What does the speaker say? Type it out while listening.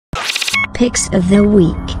picks of the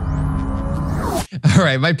week. All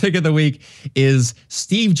right, my pick of the week is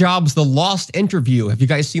Steve Jobs' The Lost Interview. Have you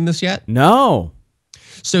guys seen this yet? No.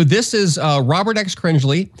 So this is Robert X.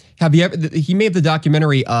 Cringely. He made the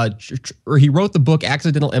documentary, or he wrote the book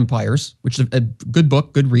Accidental Empires, which is a good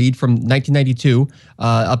book, good read from 1992,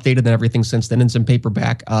 updated and everything since then in some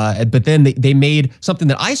paperback. But then they made something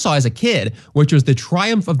that I saw as a kid, which was the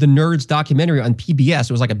Triumph of the Nerds documentary on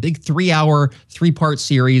PBS. It was like a big 3-hour, 3-part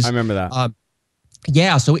series. I remember that.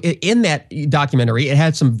 Yeah, so in that documentary, it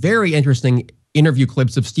had some very interesting interview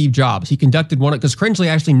clips of Steve Jobs. He conducted one because Cringely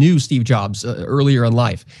actually knew Steve Jobs earlier in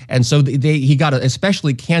life. And so he got an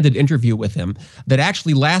especially candid interview with him that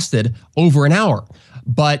actually lasted over an hour.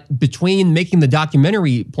 But between making the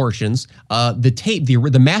documentary portions,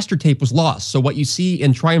 the master tape was lost. So what you see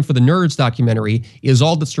in Triumph for the Nerds documentary is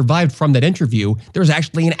all that survived from that interview. There's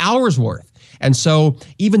actually an hour's worth. And so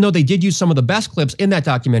even though they did use some of the best clips in that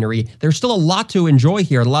documentary, there's still a lot to enjoy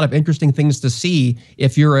here, a lot of interesting things to see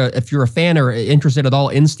if you're a fan or interested at all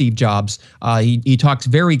in Steve Jobs. He talks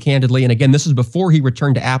very candidly. And again, this is before he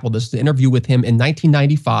returned to Apple. This is an interview with him in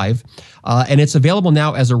 1995. And it's available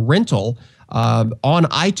now as a rental on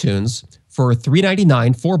iTunes for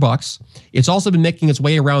 $3.99, $4. It's also been making its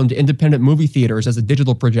way around independent movie theaters as a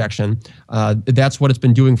digital projection. That's what it's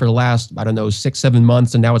been doing for the last, 6-7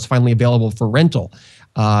 months, and now it's finally available for rental.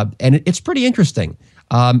 And it's pretty interesting.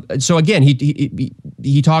 So again,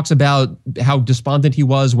 he talks about how despondent he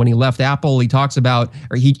was when he left Apple. He talks about,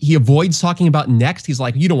 or he avoids talking about Next. He's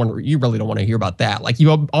like, you really don't want to hear about that. Like, he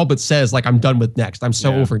all but says, like, I'm done with Next. I'm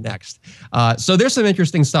so over Next. So there's some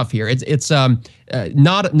interesting stuff here. It's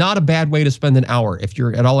not a bad way to spend an hour if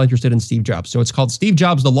you're at all interested in Steve Jobs. So it's called Steve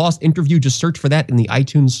Jobs: The Lost Interview. Just search for that in the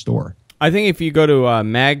iTunes store. I think if you go to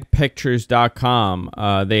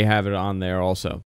magpictures.com, they have it on there also.